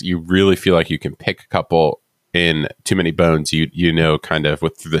Sentinels, you really feel like you can pick a couple. In Too Many Bones, kind of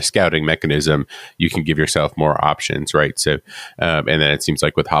with the scouting mechanism, you can give yourself more options, right? So, and then it seems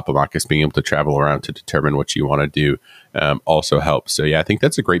like with Hoplomachus, being able to travel around to determine what you want to do also helps. So, I think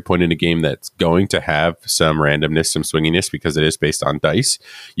that's a great point in a game that's going to have some randomness, some swinginess, because it is based on dice.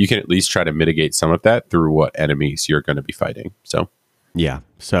 You can at least try to mitigate some of that through what enemies you're going to be fighting. So, yeah.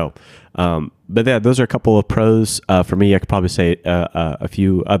 So, but those are a couple of pros for me. I could probably say a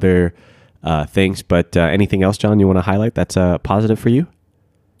few other things, but anything else, John, you want to highlight that's positive for you?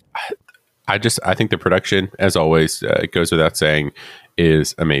 I think the production, as always, it goes without saying,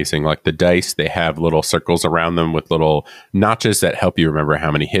 is amazing. Like the dice, they have little circles around them with little notches that help you remember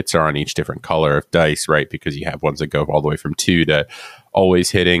how many hits are on each different color of dice, right? Because you have ones that go all the way from 2 to always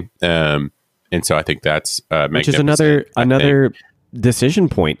hitting. And so I think that's which is another decision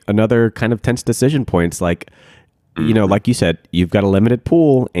point, another kind of tense decision points. Like, like you said, you've got a limited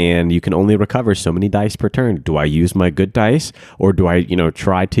pool and you can only recover so many dice per turn. Do I use my good dice, or do I,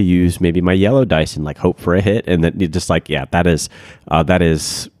 try to use maybe my yellow dice and like hope for a hit? And then you just like, that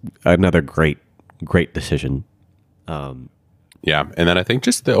is another great decision. And then I think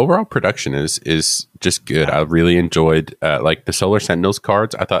just the overall production is just good. I really enjoyed like the Solar Sentinels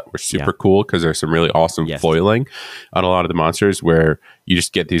cards. I thought were super cool because there's some really awesome foiling on a lot of the monsters where you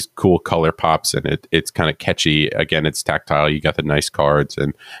just get these cool color pops, and it's kind of catchy. Again, it's tactile. You got the nice cards,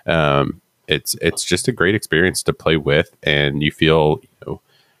 and it's just a great experience to play with, and you feel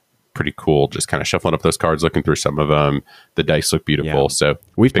pretty cool just kind of shuffling up those cards, looking through some of them. The dice look beautiful. So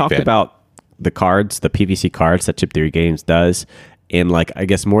we've talked about the cards, the PVC cards that Chip Theory Games does, and like I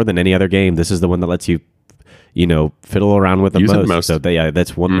guess more than any other game, this is the one that lets you, fiddle around with the most. So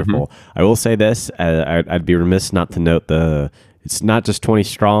that's wonderful. I will say this: I'd be remiss not to note it's not just 20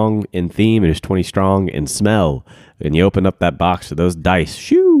 strong in theme; it is 20 strong in smell. And you open up that box of those dice,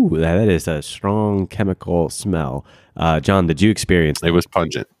 shoo! That is a strong chemical smell. John, did you experience that? It was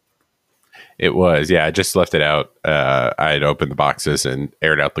pungent. It was, I just left it out. I had opened the boxes and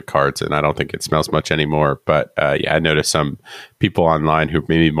aired out the cards, and I don't think it smells much anymore. But I noticed some people online who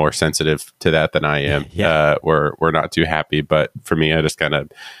may be more sensitive to that than I am were not too happy. But for me, I just kind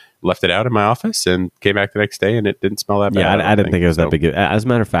of left it out in my office and came back the next day, and it didn't smell that bad. I didn't think it was that big. As a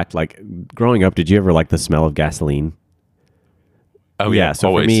matter of fact, like growing up, did you ever like the smell of gasoline? Oh yeah. So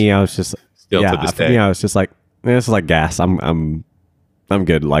always. For me, I was just Still to this day. I was just like, this is like gas. I'm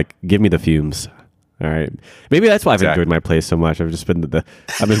good. Like, give me the fumes. All right. Maybe that's why I've Exactly. enjoyed my play so much. I've been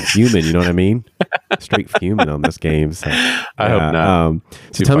fuming. You know what I mean? Straight fuming on this game. So, I hope not. So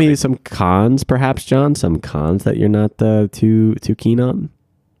Too tell me funny. some cons, perhaps, John. Some cons that you're not too keen on.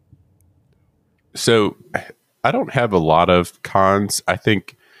 So I don't have a lot of cons. I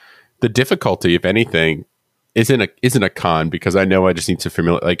think the difficulty, if anything, isn't a con, because I know I just need to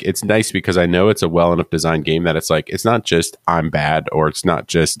familiar. Like, it's nice because I know it's a well enough designed game that it's like, it's not just I'm bad, or it's not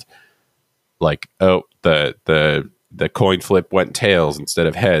just like, oh, the coin flip went tails instead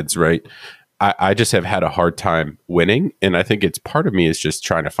of heads, right? I just have had a hard time winning, and I think it's part of me is just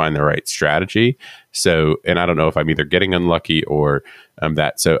trying to find the right strategy. So, and I don't know if I'm either getting unlucky or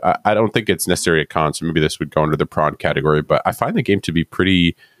that. So I don't think it's necessarily a con. So maybe this would go under the prawn category, but I find the game to be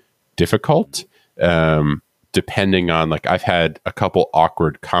pretty difficult. Depending on, like, I've had a couple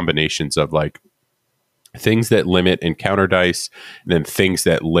awkward combinations of like things that limit encounter dice, and then things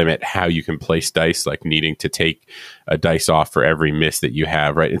that limit how you can place dice, like needing to take a dice off for every miss that you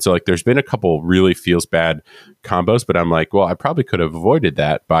have, right? And so, like, there's been a couple really feels bad combos, but I'm like, well, I probably could have avoided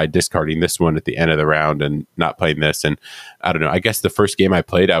that by discarding this one at the end of the round and not playing this. And I don't know, I guess the first game I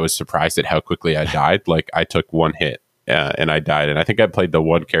played, I was surprised at how quickly I died. Like, I took one hit and I died. And I think I played the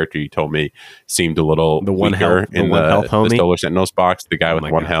one character you told me seemed a little weaker in the Solar Sentinels box, the guy with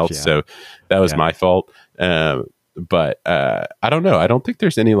one health. Yeah. So that was my fault. But I don't know. I don't think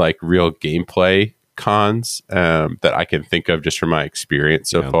there's any like real gameplay cons that I can think of just from my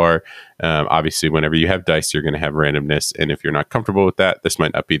experience so far. Obviously, whenever you have dice, you're going to have randomness. And if you're not comfortable with that, this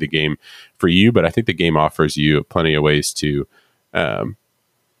might not be the game for you. But I think the game offers you plenty of ways to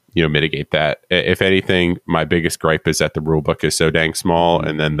mitigate that. If anything, my biggest gripe is that the rule book is so dang small,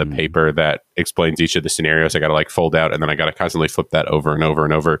 and then the paper that explains each of the scenarios I got to like fold out, and then I got to constantly flip that over and over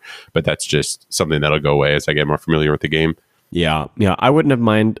and over. But that's just something that'll go away as I get more familiar with the game. Yeah, I wouldn't have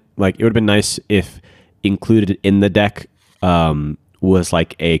mind. Like, it would have been nice if included in the deck was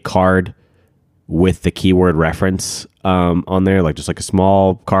like a card with the keyword reference on there, like just like a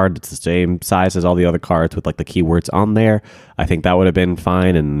small card that's the same size as all the other cards with like the keywords on there. I think that would have been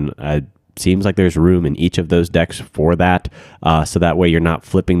fine, and it seems like there's room in each of those decks for that. So that way you're not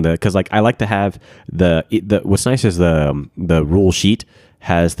flipping because like I like to have the what's nice is the rule sheet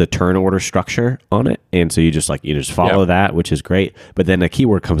has the turn order structure on it, and so you just follow that, which is great. But then a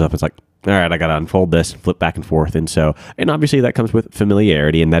keyword comes up, it's like, all right, I got to unfold this, flip back and forth. And so, and obviously that comes with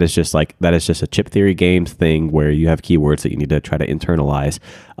familiarity, and that is just a chip theory games thing where you have keywords that you need to try to internalize.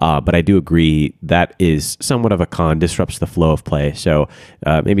 But I do agree that is somewhat of a con, disrupts the flow of play. So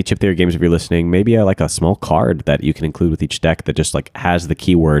maybe chip theory games, if you're listening, maybe like a small card that you can include with each deck that just like has the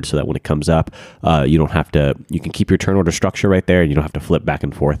keyword, so that when it comes up, you can keep your turn order structure right there, and you don't have to flip back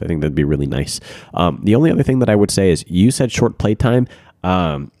and forth. I think that'd be really nice. The only other thing that I would say is, you said short play time.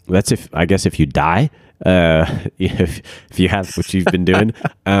 That's if you die, if you have what you've been doing.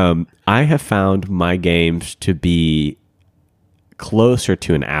 I have found my games to be closer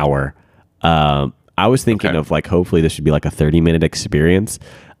to an hour. I was thinking of like, hopefully this should be like a 30-minute experience.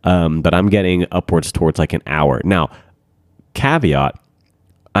 But I'm getting upwards towards like an hour. Now, caveat,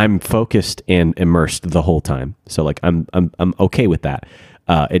 I'm focused and immersed the whole time. So like I'm okay with that.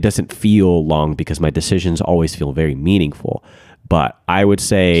 It doesn't feel long because my decisions always feel very meaningful. But I would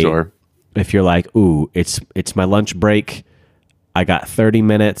say, if you're like, ooh, it's my lunch break, I got 30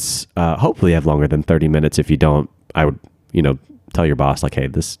 minutes. Hopefully I have longer than 30 minutes. If you don't, I would, tell your boss like, hey,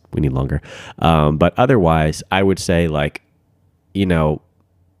 we need longer. But otherwise, I would say like,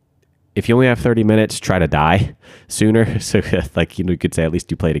 if you only have 30 minutes, try to die sooner. So like, you could say at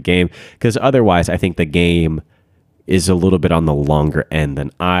least you played a game. Because otherwise, I think the game is a little bit on the longer end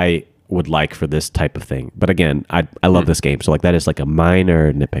than I would like for this type of thing. But again, I love this game, so like that is like a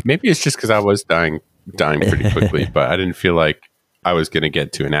minor nitpick. Maybe it's just because I was dying pretty quickly, but I didn't feel like I was going to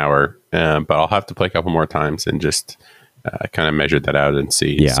get to an hour. But I'll have to play a couple more times and just kind of measure that out and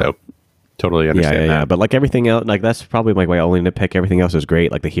see. Yeah. So totally understand that. Yeah. But like everything else, like that's probably like my only nitpick. Everything else is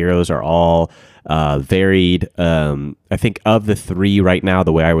great. Like the heroes are all varied. I think of the three right now,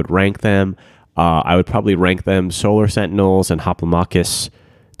 the way I would rank them, I would probably rank them Solar Sentinels and Hoplomachus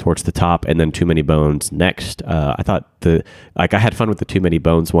towards the top, and then Too Many Bones next. I thought I had fun with the Too Many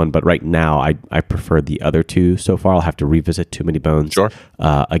Bones one, but right now I prefer the other two so far. I'll have to revisit Too Many Bones. Sure.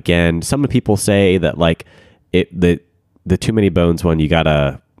 Again, some people say that like the Too Many Bones one, you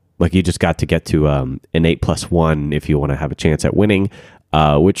just got to get to an 8+1 if you want to have a chance at winning,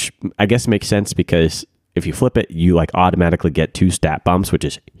 which I guess makes sense because if you flip it, you like automatically get 2 stat bumps, which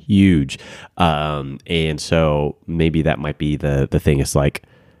is huge. And so maybe that might be the thing. It's like,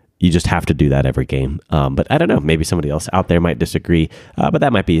 you just have to do that every game. But I don't know, maybe somebody else out there might disagree, but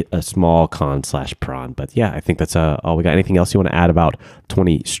that might be a small con/prawn. But yeah, I think that's all we got. Anything else you want to add about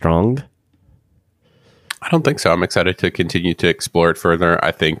 20 Strong? I don't think so. I'm excited to continue to explore it further.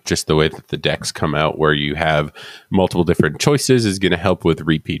 I think just the way that the decks come out, where you have multiple different choices, is going to help with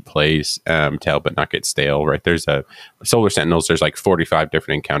repeat plays, to help it not get stale, right? There's a Solar Sentinels, there's like 45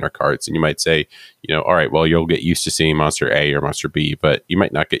 different encounter cards. And you might say, all right, well, you'll get used to seeing monster A or monster B, but you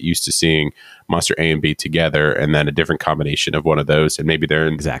might not get used to seeing monster A and B together and then a different combination of one of those. And maybe they're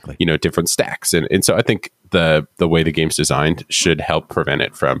in, Exactly. Different stacks. And so I think the way the game's designed should help prevent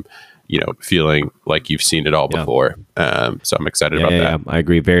it from feeling like you've seen it all before. So I'm excited about that. Yeah, I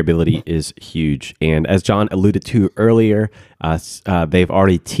agree. Variability is huge. And as John alluded to earlier, they've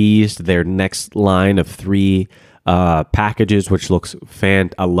already teased their next line of 3 packages, which looks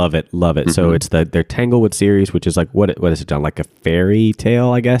I love it. Mm-hmm. So it's their Tanglewood series, which is like, what is it, John? Like a fairy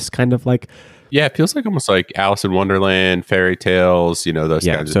tale, I guess, kind of like. Yeah, it feels like almost like Alice in Wonderland, fairy tales, those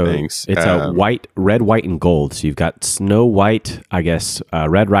kinds of things. It's a red, white, and gold. So you've got Snow White, I guess,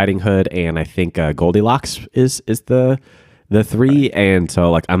 Red Riding Hood, and I think Goldilocks is the 3. Right. And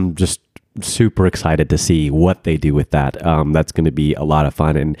so like I'm just super excited to see what they do with that. That's going to be a lot of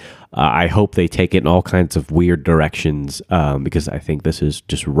fun, and I hope they take it in all kinds of weird directions, because I think this is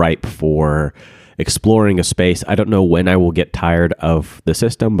just ripe for exploring a space. I don't know when I will get tired of the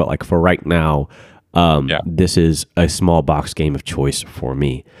system, but like for right now, this is a small box game of choice for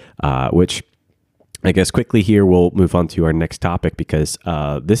me, which I guess quickly here we'll move on to our next topic, because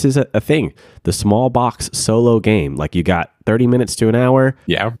this is a thing, the small box solo game. Like you got 30 minutes to an hour.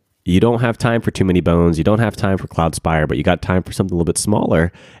 Yeah. You don't have time for Too Many Bones. You don't have time for Cloudspire, but you got time for something a little bit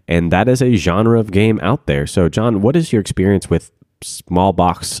smaller. And that is a genre of game out there. So John, what is your experience with small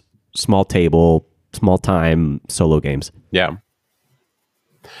box, small table, small time solo games? Yeah.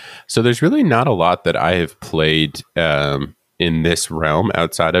 So there's really not a lot that I have played in this realm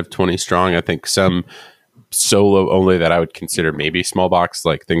outside of 20 Strong. I think some solo only that I would consider maybe small box,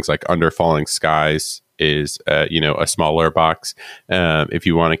 like things like Under Falling Skies is a smaller box, if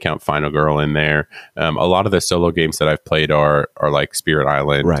you want to count Final Girl in there. A lot of the solo games that I've played are like Spirit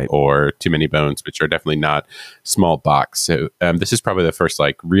Island, right, or Too Many Bones, which are definitely not small box. So this is probably the first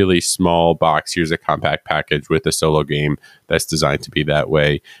like really small box, here's a compact package with a solo game that's designed to be that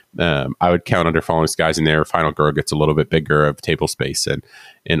way. I would count Under Falling Skies in there. Final Girl gets a little bit bigger of table space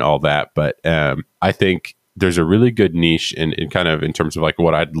and all that, but I think there's a really good niche in kind of in terms of like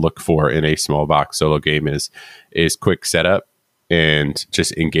what I'd look for in a small box solo game is quick setup and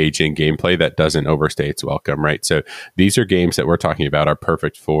just engaging gameplay that doesn't overstay its welcome, right? So these are games that we're talking about are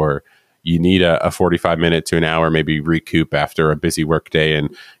perfect for, you need a 45 minute to an hour, maybe recoup after a busy work day,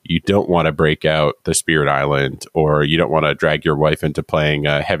 and you don't want to break out the Spirit Island, or you don't want to drag your wife into playing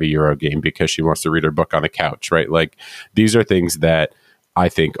a heavy Euro game because she wants to read her book on the couch, right? Like these are things that I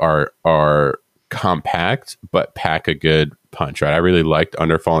think are compact but pack a good punch, right? I really liked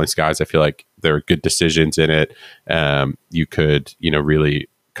Under Falling Skies. I feel like there are good decisions in it. You could really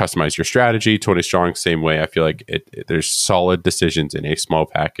customize your strategy. 20 Strong, same way. I feel like there's solid decisions in a small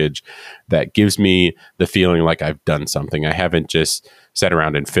package that gives me the feeling like I've done something. I haven't just sat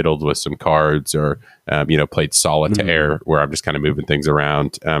around and fiddled with some cards or played solitaire where I'm just kind of moving things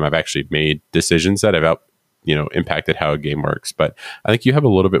around. I've actually made decisions that have impacted how a game works. But I think you have a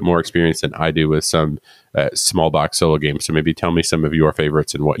little bit more experience than I do with some small box solo games. So maybe tell me some of your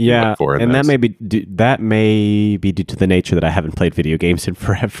favorites and what you look for in and this. that may be due to the nature that I haven't played video games in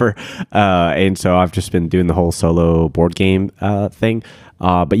forever, and so I've just been doing the whole solo board game thing.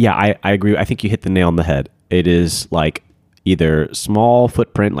 But yeah, I agree. I think you hit the nail on the head. It is like either small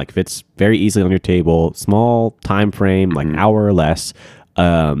footprint, like fits very easily on your table, small time frame, like hour or less,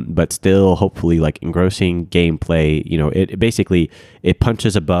 but still hopefully like engrossing gameplay. It basically it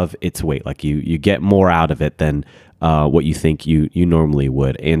punches above its weight. Like you get more out of it than what you think you normally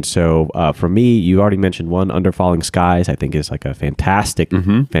would. And so for me, you already mentioned one, Under Falling Skies. I think is like a fantastic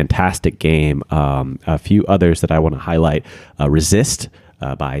game. A few others that I want to highlight: Resist.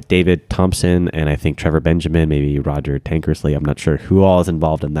 By David Thompson and I think Trevor Benjamin, maybe Roger Tankersley. I'm not sure who all is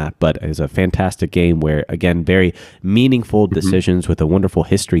involved in that, but it's a fantastic game where, again, very meaningful decisions with a wonderful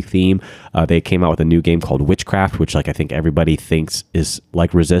history theme. They came out with a new game called Witchcraft, which I think everybody thinks is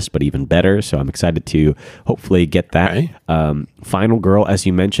like Resist, but even better. So I'm excited to hopefully get that. Okay. Final Girl, as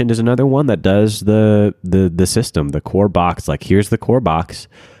you mentioned, is another one that does the system, the core box. Like here's the core box,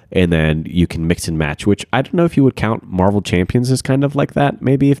 and then you can mix and match, which I don't know if you would count Marvel Champions as kind of like that.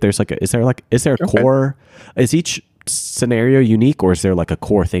 Maybe if there's like is there a core? Is each scenario unique, or is there like a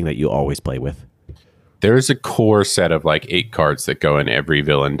core thing that you always play with? there's a core set of like 8 cards that go in every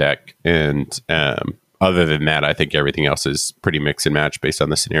villain deck, and other than that, I think everything else is pretty mix and match based on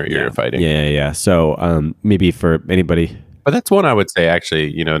the scenario you're fighting. Yeah. So maybe for anybody, but that's one I would say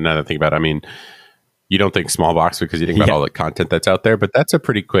actually. Now that I think about it, I mean, you don't think small box because you think about all the content that's out there, but that's a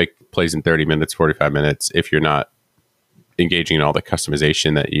pretty quick plays in 30 minutes, 45 minutes if you're not engaging in all the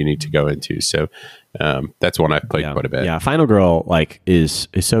customization that you need to go into. So that's one I've played quite a bit. Yeah, Final Girl is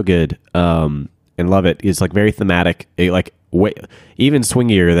so good, and love it. It's like very thematic, even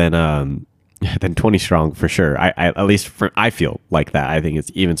swingier than 20 Strong for sure. I at least I feel like that. I think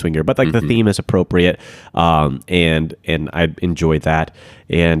it's even swingier, but like the theme is appropriate, and I enjoyed that.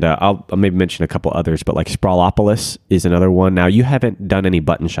 And I'll maybe mention a couple others, but like Sprawlopolis is another one. Now you haven't done any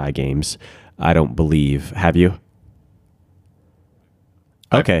Button Shy games, I don't believe. Have you?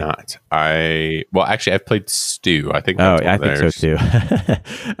 Okay. I've not. Actually, I've played Stew. I think. That's I think so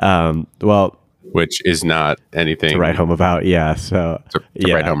too. Which is not anything to write home about. Yeah. So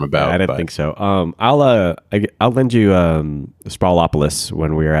to write home about. I didn't think so. I'll lend you Sprawlopolis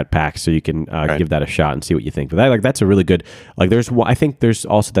when we're at PAX, so you can give that a shot and see what you think. But that's a really good. Like, I think there's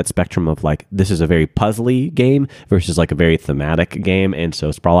also that spectrum of like this is a very puzzly game versus like a very thematic game, and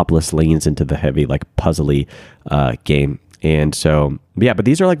so Sprawlopolis leans into the heavy like puzzly game. And so, but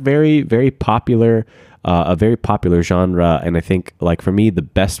these are like very, very popular, a very popular genre. And I think like for me, the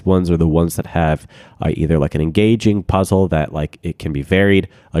best ones are the ones that have either like an engaging puzzle that like it can be varied.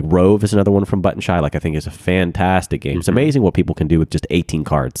 Like Rove is another one from Button Shy. Like I think is a fantastic game. It's amazing what people can do with just 18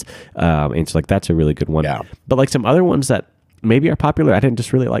 cards. And so like that's a really good one. Yeah. But like some other ones that maybe are popular, I didn't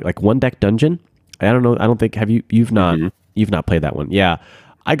just really like One Deck Dungeon. I don't know. I don't think you've not played that one. Yeah.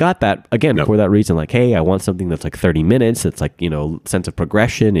 I got that again for that reason. Like, hey, I want something that's like 30 minutes. It's like, sense of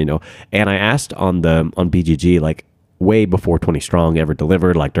progression, and I asked on BGG, like way before 20 Strong ever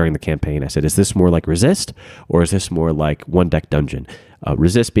delivered, like during the campaign, I said, is this more like Resist or is this more like One Deck Dungeon?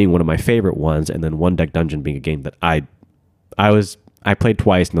 Resist being one of my favorite ones. And then One Deck Dungeon being a game that I played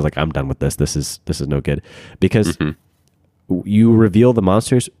twice and I was like, I'm done with this. This is no good because you reveal the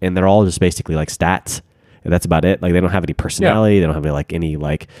monsters and they're all just basically like stats. And that's about it. Like they don't have any personality. They don't have any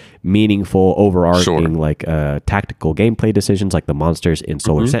like meaningful, overarching like tactical gameplay decisions like the monsters in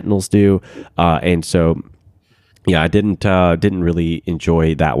Solar Sentinels do. And so, I didn't really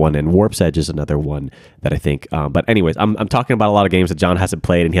enjoy that one. And Warp's Edge is another one that I think. But anyways, I'm talking about a lot of games that John hasn't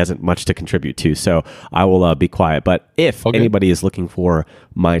played and he hasn't much to contribute to. So I will be quiet. But if anybody is looking for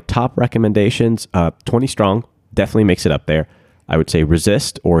my top recommendations, 20 Strong definitely makes it up there. I would say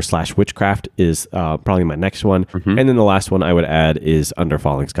Resist or /Witchcraft is probably my next one. And then the last one I would add is Under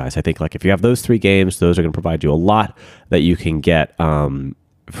Falling Skies. I think like if you have those 3 games, those are going to provide you a lot that you can get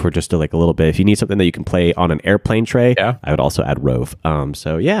for just like a little bit. If you need something that you can play on an airplane tray, I would also add Rove.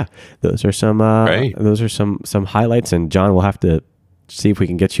 Those are some highlights. And John, we'll have to see if we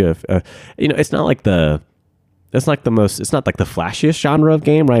can get you it's not like the flashiest genre of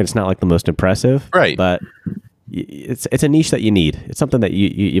game, right? It's not like the most impressive, right? But it's a niche that you need. It's something that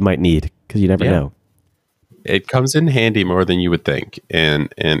you might need because you never know. It comes in handy more than you would think,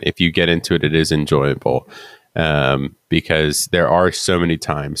 and if you get into it, it is enjoyable because there are so many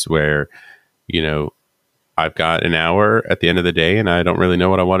times where I've got an hour at the end of the day and I don't really know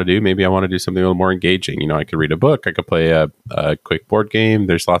what I want to do. Maybe I want to do something a little more engaging. I could read a book. I could play a quick board game.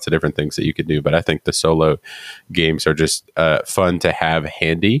 There's lots of different things that you could do. But I think the solo games are just fun to have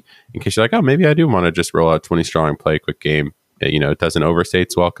handy in case you're like, oh, maybe I do want to just roll out 20 Strong and play a quick game. It doesn't overstay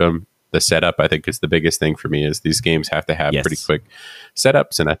its welcome. The setup, I think, is the biggest thing for me is these games have to have pretty quick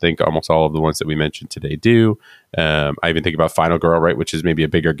setups. And I think almost all of the ones that we mentioned today do. I even think about Final Girl, right, which is maybe a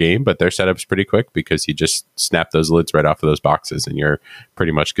bigger game, but their setup's pretty quick because you just snap those lids right off of those boxes and you're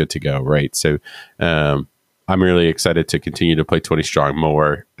pretty much good to go, right? So I'm really excited to continue to play 20 Strong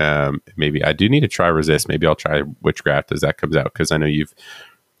more. Maybe I do need to try Resist. Maybe I'll try Witchcraft as that comes out because I know you've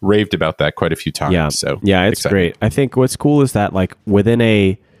raved about that quite a few times. Yeah, so it's great. I think what's cool is that like within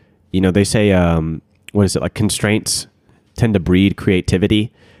a they say, what is it? Like constraints tend to breed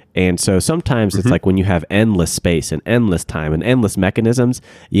creativity. And so sometimes it's like when you have endless space and endless time and endless mechanisms,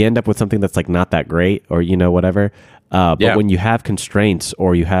 you end up with something that's like not that great or, whatever. But when you have constraints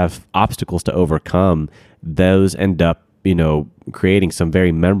or you have obstacles to overcome, those end up, creating some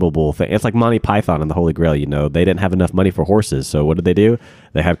very memorable thing. It's like Monty Python and the Holy Grail, they didn't have enough money for horses. So what did they do?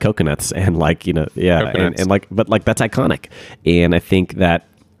 They have coconuts and like, and like, but like that's iconic. And I think that,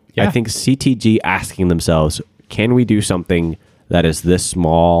 I think CTG asking themselves, can we do something that is this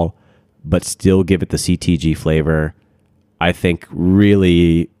small but still give it the CTG flavor? I think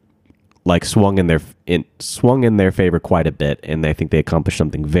really like swung in their favor quite a bit, and I think they accomplished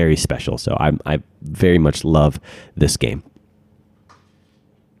something very special. So I very much love this game.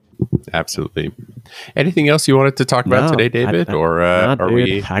 Absolutely. Anything else you wanted to talk about today, David? Are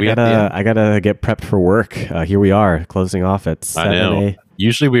we I gotta get prepped for work. Here we are, closing off at 7 a.m.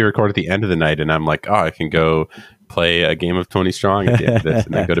 Usually we record at the end of the night, and I'm like, oh, I can go play a game of 20 Strong at the end of this,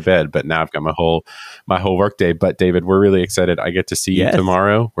 and then go to bed. But now I've got my whole work day. But David, we're really excited. I get to see you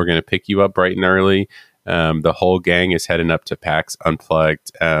tomorrow. We're going to pick you up bright and early. The whole gang is heading up to PAX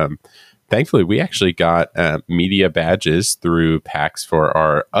Unplugged. Thankfully, we actually got media badges through PAX for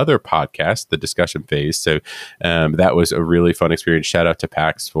our other podcast, The Discussion Phase. So that was a really fun experience. Shout out to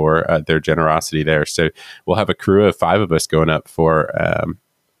PAX for their generosity there. So we'll have a crew of 5 of us going up for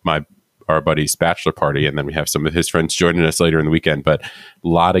our buddy's bachelor party, and then we have some of his friends joining us later in the weekend. But a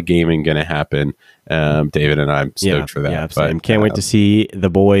lot of gaming going to happen. David and I'm stoked for that. Yeah, but can't wait to see the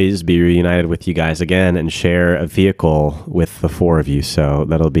boys be reunited with you guys again and share a vehicle with the 4 of you. So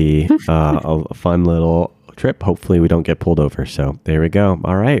that'll be a fun little trip. Hopefully we don't get pulled over. So there we go.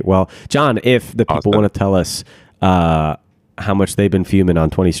 All right. Well, John, if the people want to tell us how much they've been fuming on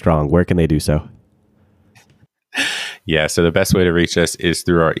 20 Strong, where can they do so? Yeah, so the best way to reach us is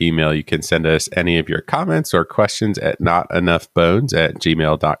through our email. You can send us any of your comments or questions at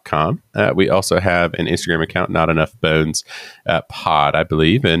notenoughbones@gmail.com. We also have an Instagram account, notenoughbones pod, I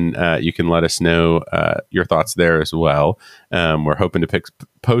believe, and you can let us know your thoughts there as well. We're hoping to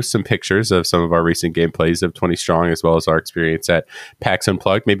post some pictures of some of our recent gameplays of 20 Strong, as well as our experience at PAX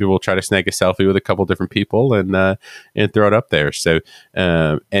Unplugged. Maybe we'll try to snag a selfie with a couple different people and throw it up there. So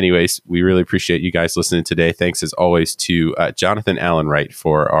anyways, we really appreciate you guys listening today. Thanks as always to Jonathan Allen Wright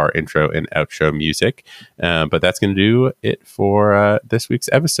for our intro and outro music. But that's going to do it for this week's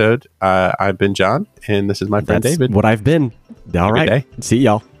episode. I've been John, and this is my friend David. What I've been. All right. See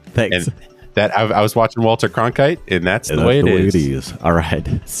y'all. Thanks. And that I was watching Walter Cronkite, and that's the way it is. All right.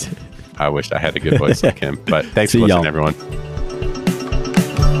 I wish I had a good voice like him. But thanks for listening, everyone.